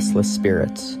 restless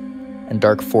spirits, and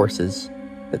dark forces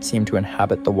that seem to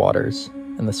inhabit the waters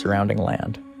and the surrounding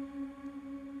land.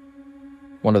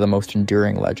 One of the most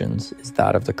enduring legends is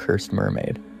that of the cursed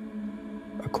mermaid.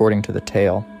 According to the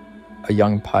tale, a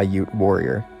young Paiute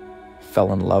warrior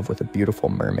fell in love with a beautiful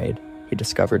mermaid he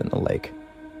discovered in the lake.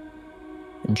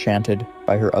 Enchanted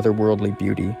by her otherworldly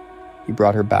beauty, he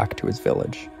brought her back to his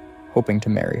village, hoping to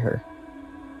marry her.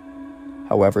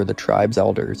 However, the tribe's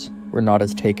elders were not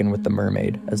as taken with the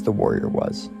mermaid as the warrior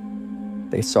was.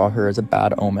 They saw her as a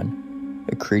bad omen,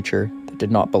 a creature that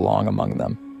did not belong among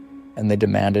them, and they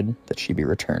demanded that she be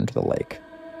returned to the lake.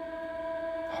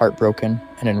 Heartbroken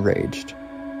and enraged,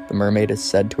 the mermaid is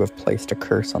said to have placed a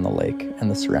curse on the lake and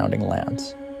the surrounding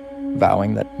lands,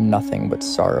 vowing that nothing but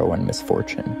sorrow and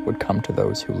misfortune would come to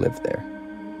those who lived there.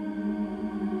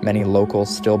 Many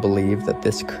locals still believe that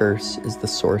this curse is the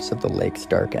source of the lake's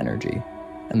dark energy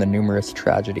and the numerous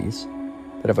tragedies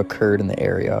that have occurred in the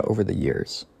area over the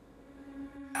years.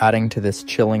 Adding to this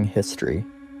chilling history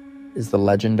is the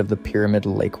legend of the Pyramid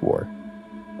Lake War,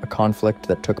 a conflict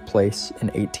that took place in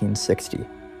 1860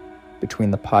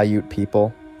 between the Paiute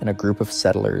people and a group of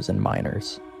settlers and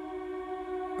miners.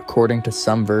 According to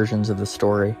some versions of the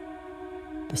story,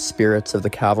 the spirits of the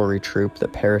cavalry troop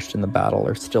that perished in the battle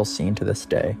are still seen to this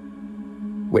day.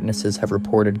 Witnesses have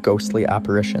reported ghostly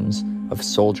apparitions of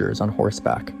soldiers on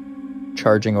horseback,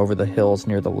 charging over the hills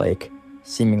near the lake,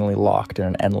 seemingly locked in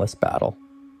an endless battle.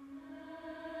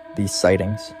 These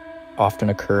sightings, often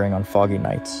occurring on foggy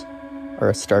nights, are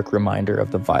a stark reminder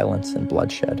of the violence and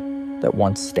bloodshed that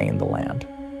once stained the land.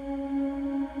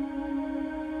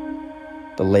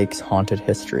 The lake's haunted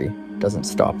history doesn't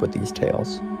stop with these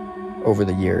tales. Over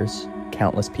the years,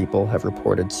 countless people have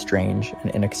reported strange and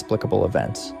inexplicable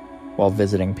events while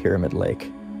visiting Pyramid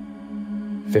Lake.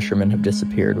 Fishermen have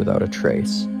disappeared without a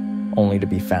trace, only to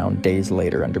be found days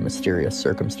later under mysterious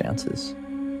circumstances.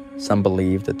 Some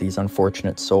believe that these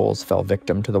unfortunate souls fell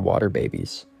victim to the water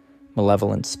babies,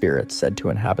 malevolent spirits said to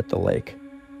inhabit the lake.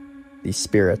 These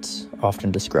spirits,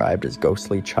 often described as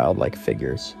ghostly childlike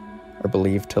figures, are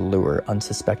believed to lure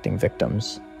unsuspecting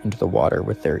victims into the water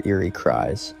with their eerie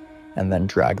cries and then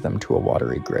drag them to a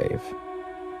watery grave.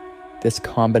 This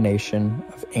combination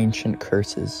of ancient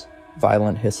curses,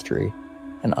 violent history,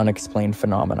 and unexplained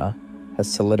phenomena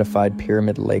has solidified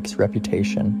Pyramid Lake's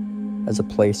reputation as a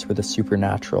place where the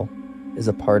supernatural is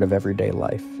a part of everyday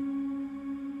life.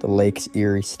 The lake's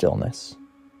eerie stillness,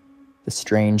 the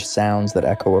strange sounds that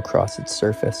echo across its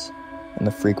surface, and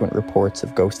the frequent reports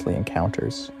of ghostly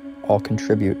encounters all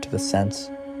contribute to the sense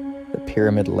that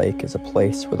Pyramid Lake is a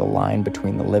place where the line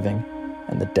between the living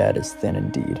and the dead is thin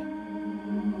indeed.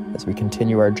 As we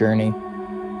continue our journey,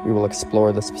 we will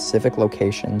explore the specific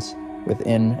locations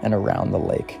within and around the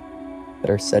lake that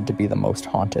are said to be the most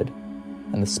haunted,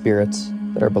 and the spirits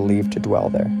that are believed to dwell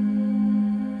there.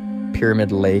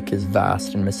 Pyramid Lake is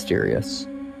vast and mysterious,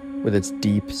 with its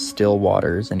deep, still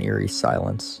waters and eerie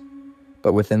silence.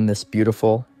 But within this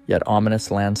beautiful yet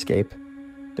ominous landscape,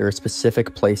 there are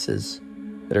specific places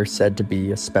that are said to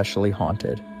be especially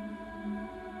haunted.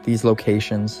 These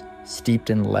locations, steeped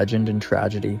in legend and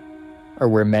tragedy, are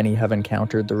where many have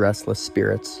encountered the restless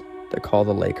spirits that call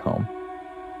the lake home.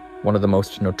 One of the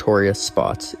most notorious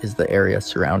spots is the area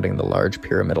surrounding the large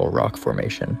pyramidal rock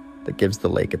formation that gives the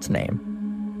lake its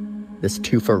name. This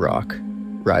tufa rock,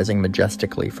 rising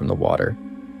majestically from the water,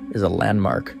 is a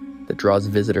landmark that draws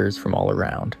visitors from all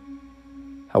around.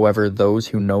 However, those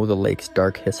who know the lake's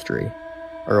dark history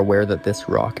are aware that this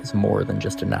rock is more than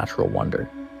just a natural wonder.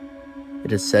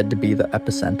 It is said to be the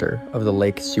epicenter of the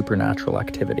lake's supernatural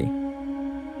activity.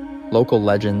 Local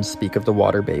legends speak of the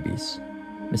water babies,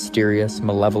 mysterious,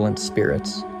 malevolent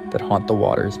spirits that haunt the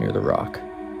waters near the rock.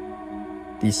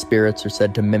 These spirits are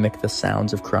said to mimic the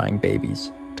sounds of crying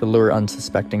babies to lure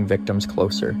unsuspecting victims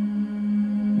closer.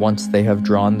 Once they have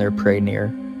drawn their prey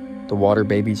near, the water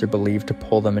babies are believed to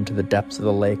pull them into the depths of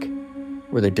the lake,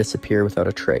 where they disappear without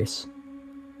a trace.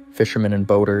 Fishermen and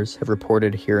boaters have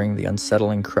reported hearing the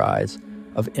unsettling cries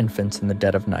of infants in the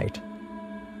dead of night,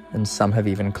 and some have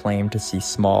even claimed to see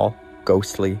small,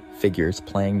 ghostly figures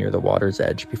playing near the water's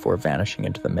edge before vanishing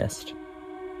into the mist.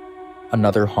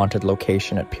 Another haunted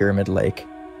location at Pyramid Lake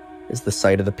is the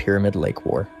site of the Pyramid Lake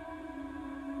War.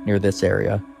 Near this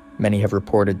area, many have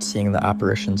reported seeing the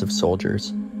apparitions of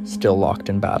soldiers still locked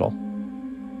in battle.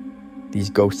 These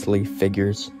ghostly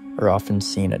figures are often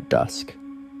seen at dusk,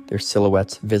 their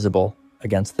silhouettes visible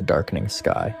against the darkening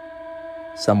sky.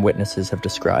 Some witnesses have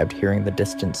described hearing the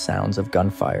distant sounds of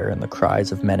gunfire and the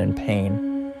cries of men in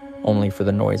pain, only for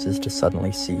the noises to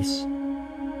suddenly cease,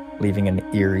 leaving an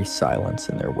eerie silence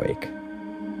in their wake.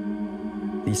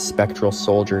 These spectral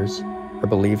soldiers are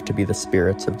believed to be the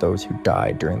spirits of those who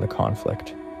died during the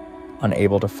conflict,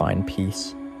 unable to find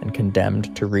peace and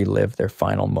condemned to relive their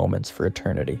final moments for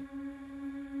eternity.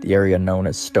 The area known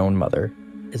as Stone Mother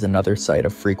is another site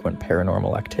of frequent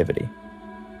paranormal activity.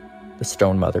 The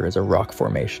Stone Mother is a rock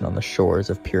formation on the shores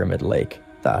of Pyramid Lake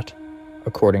that,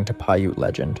 according to Paiute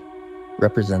legend,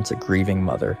 represents a grieving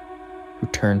mother who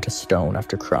turned to stone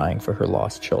after crying for her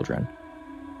lost children.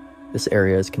 This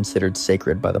area is considered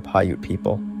sacred by the Paiute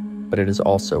people, but it is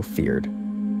also feared.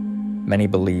 Many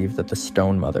believe that the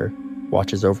Stone Mother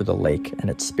watches over the lake and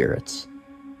its spirits,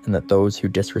 and that those who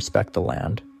disrespect the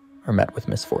land are met with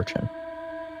misfortune.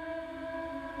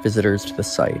 Visitors to the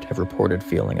site have reported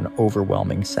feeling an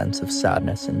overwhelming sense of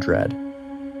sadness and dread,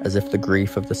 as if the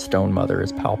grief of the Stone Mother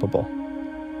is palpable.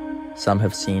 Some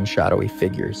have seen shadowy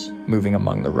figures moving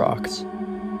among the rocks,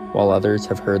 while others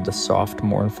have heard the soft,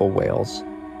 mournful wails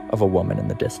of a woman in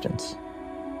the distance.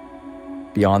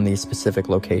 Beyond these specific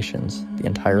locations, the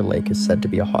entire lake is said to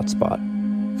be a hotspot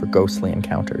for ghostly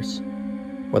encounters.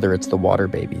 Whether it's the water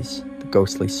babies, the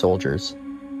ghostly soldiers,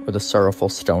 or the sorrowful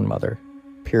Stone Mother,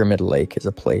 Pyramid Lake is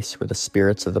a place where the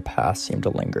spirits of the past seem to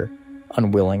linger,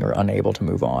 unwilling or unable to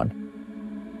move on.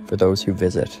 For those who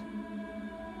visit,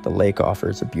 the lake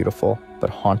offers a beautiful but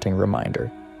haunting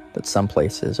reminder that some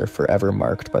places are forever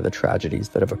marked by the tragedies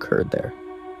that have occurred there.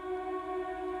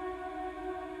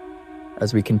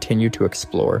 As we continue to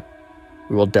explore,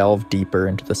 we will delve deeper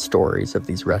into the stories of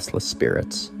these restless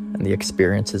spirits and the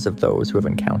experiences of those who have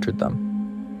encountered them.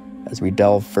 As we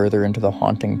delve further into the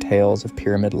haunting tales of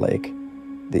Pyramid Lake,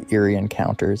 the eerie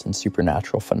encounters and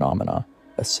supernatural phenomena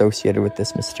associated with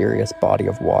this mysterious body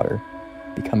of water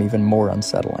become even more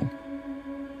unsettling.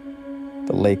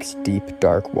 The lake's deep,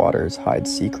 dark waters hide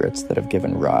secrets that have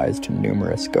given rise to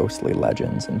numerous ghostly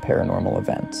legends and paranormal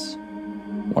events.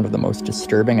 One of the most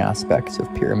disturbing aspects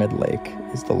of Pyramid Lake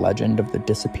is the legend of the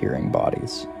disappearing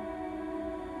bodies.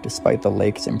 Despite the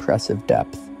lake's impressive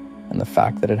depth and the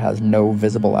fact that it has no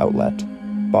visible outlet,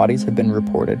 bodies have been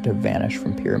reported to vanish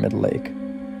from Pyramid Lake,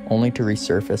 only to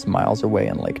resurface miles away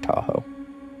in Lake Tahoe.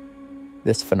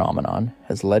 This phenomenon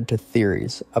has led to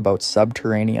theories about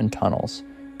subterranean tunnels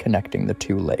connecting the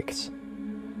two lakes,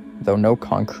 though no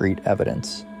concrete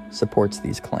evidence supports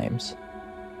these claims.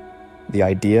 The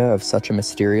idea of such a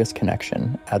mysterious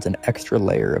connection adds an extra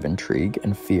layer of intrigue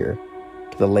and fear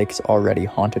to the lake's already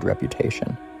haunted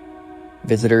reputation.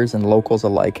 Visitors and locals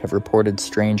alike have reported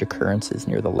strange occurrences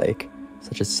near the lake,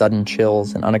 such as sudden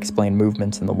chills and unexplained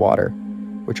movements in the water,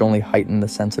 which only heighten the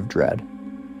sense of dread.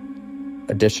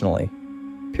 Additionally,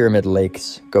 Pyramid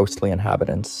Lake's ghostly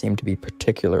inhabitants seem to be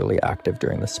particularly active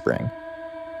during the spring.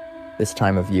 This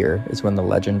time of year is when the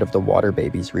legend of the water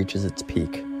babies reaches its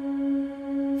peak.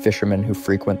 Fishermen who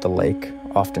frequent the lake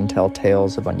often tell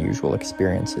tales of unusual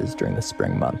experiences during the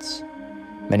spring months.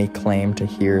 Many claim to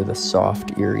hear the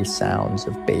soft, eerie sounds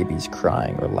of babies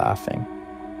crying or laughing,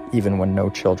 even when no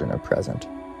children are present.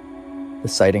 The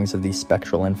sightings of these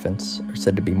spectral infants are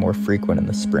said to be more frequent in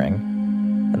the spring,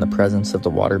 and the presence of the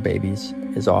water babies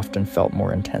is often felt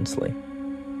more intensely.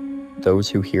 Those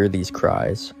who hear these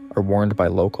cries are warned by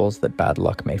locals that bad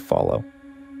luck may follow,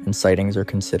 and sightings are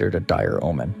considered a dire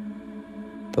omen.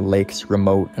 The lake's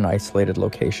remote and isolated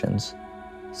locations,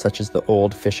 such as the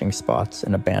old fishing spots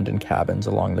and abandoned cabins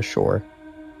along the shore,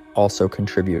 also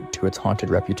contribute to its haunted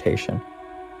reputation.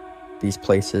 These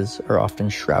places are often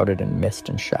shrouded in mist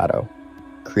and shadow,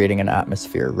 creating an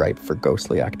atmosphere ripe for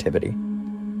ghostly activity.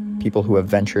 People who have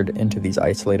ventured into these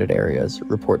isolated areas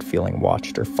report feeling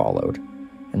watched or followed,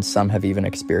 and some have even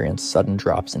experienced sudden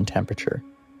drops in temperature,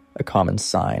 a common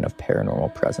sign of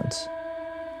paranormal presence.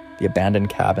 The abandoned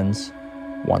cabins,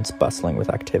 once bustling with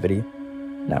activity,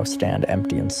 now stand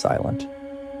empty and silent,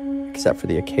 except for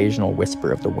the occasional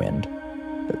whisper of the wind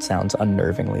that sounds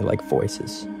unnervingly like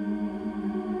voices.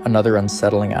 Another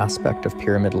unsettling aspect of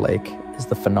Pyramid Lake is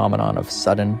the phenomenon of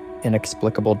sudden,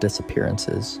 inexplicable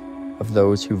disappearances of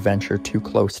those who venture too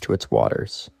close to its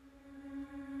waters.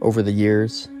 Over the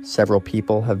years, several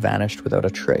people have vanished without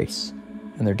a trace,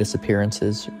 and their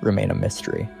disappearances remain a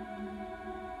mystery.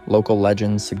 Local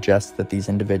legends suggest that these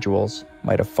individuals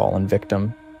might have fallen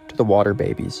victim to the water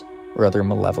babies or other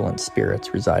malevolent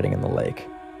spirits residing in the lake.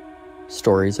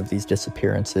 Stories of these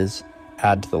disappearances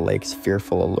add to the lake's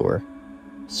fearful allure,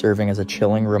 serving as a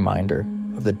chilling reminder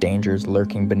of the dangers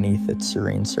lurking beneath its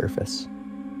serene surface.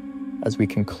 As we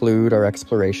conclude our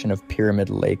exploration of Pyramid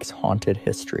Lake's haunted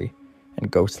history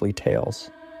and ghostly tales,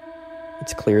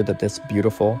 It's clear that this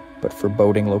beautiful but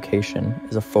foreboding location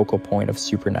is a focal point of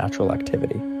supernatural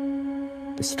activity.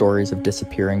 The stories of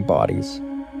disappearing bodies,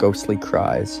 ghostly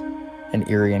cries, and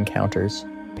eerie encounters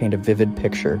paint a vivid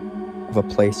picture of a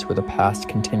place where the past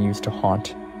continues to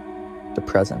haunt the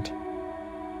present.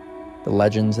 The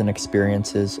legends and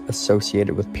experiences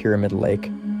associated with Pyramid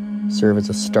Lake serve as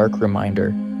a stark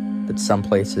reminder that some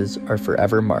places are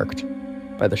forever marked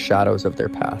by the shadows of their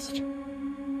past.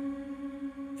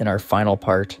 In our final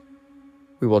part,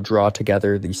 we will draw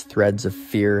together these threads of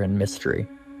fear and mystery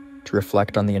to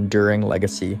reflect on the enduring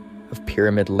legacy of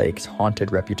Pyramid Lake's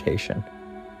haunted reputation.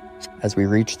 As we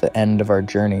reach the end of our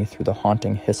journey through the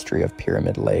haunting history of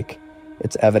Pyramid Lake,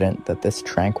 it's evident that this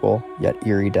tranquil yet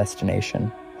eerie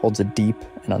destination holds a deep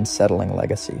and unsettling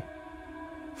legacy.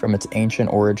 From its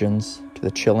ancient origins to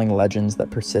the chilling legends that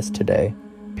persist today,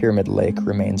 Pyramid Lake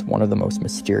remains one of the most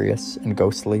mysterious and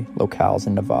ghostly locales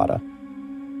in Nevada.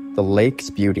 The lake's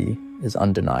beauty is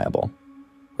undeniable,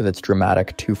 with its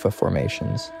dramatic tufa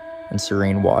formations and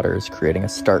serene waters creating a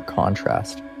stark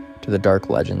contrast to the dark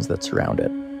legends that surround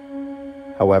it.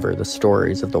 However, the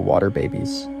stories of the water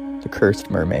babies, the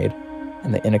cursed mermaid,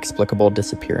 and the inexplicable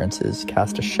disappearances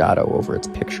cast a shadow over its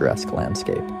picturesque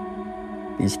landscape.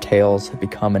 These tales have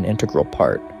become an integral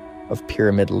part of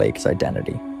Pyramid Lake's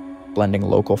identity, blending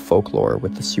local folklore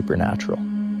with the supernatural.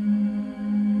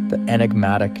 The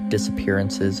enigmatic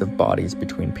disappearances of bodies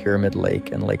between Pyramid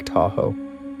Lake and Lake Tahoe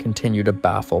continue to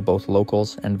baffle both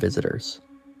locals and visitors.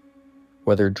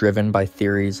 Whether driven by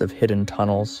theories of hidden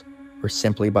tunnels or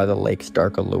simply by the lake's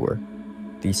dark allure,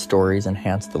 these stories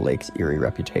enhance the lake's eerie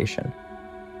reputation.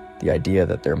 The idea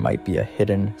that there might be a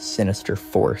hidden, sinister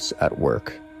force at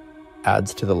work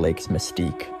adds to the lake's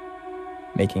mystique,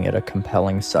 making it a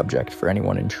compelling subject for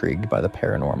anyone intrigued by the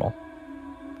paranormal.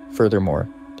 Furthermore,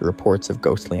 the reports of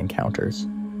ghostly encounters,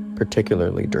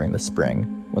 particularly during the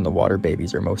spring when the water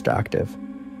babies are most active,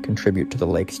 contribute to the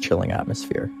lake's chilling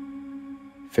atmosphere.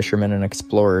 Fishermen and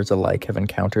explorers alike have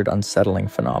encountered unsettling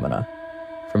phenomena,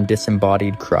 from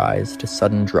disembodied cries to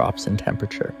sudden drops in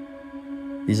temperature.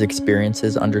 These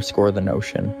experiences underscore the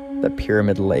notion that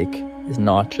Pyramid Lake is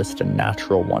not just a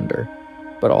natural wonder,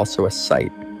 but also a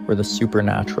site where the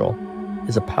supernatural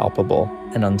is a palpable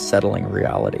and unsettling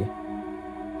reality.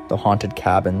 The haunted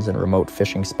cabins and remote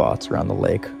fishing spots around the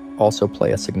lake also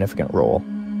play a significant role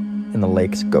in the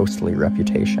lake's ghostly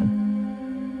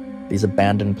reputation. These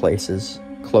abandoned places,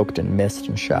 cloaked in mist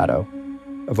and shadow,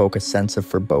 evoke a sense of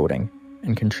foreboding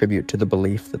and contribute to the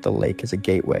belief that the lake is a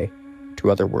gateway to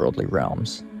otherworldly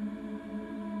realms.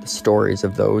 The stories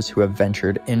of those who have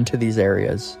ventured into these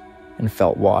areas and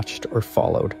felt watched or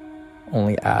followed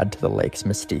only add to the lake's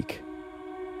mystique.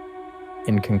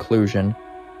 In conclusion,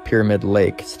 Pyramid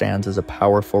Lake stands as a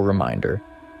powerful reminder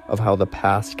of how the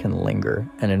past can linger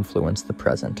and influence the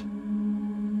present.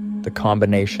 The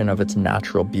combination of its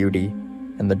natural beauty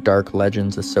and the dark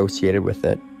legends associated with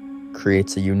it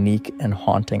creates a unique and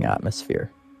haunting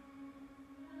atmosphere.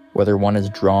 Whether one is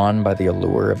drawn by the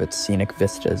allure of its scenic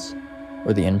vistas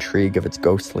or the intrigue of its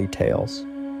ghostly tales,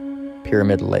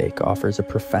 Pyramid Lake offers a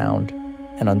profound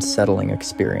and unsettling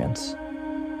experience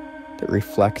that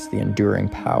reflects the enduring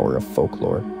power of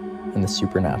folklore and the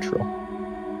supernatural.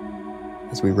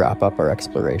 As we wrap up our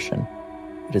exploration,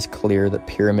 it is clear that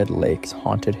Pyramid Lake's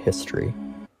haunted history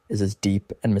is as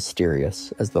deep and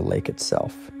mysterious as the lake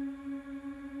itself.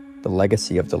 The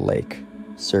legacy of the lake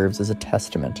serves as a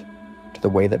testament to the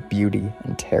way that beauty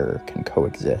and terror can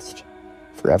coexist,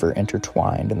 forever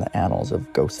intertwined in the annals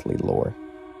of ghostly lore.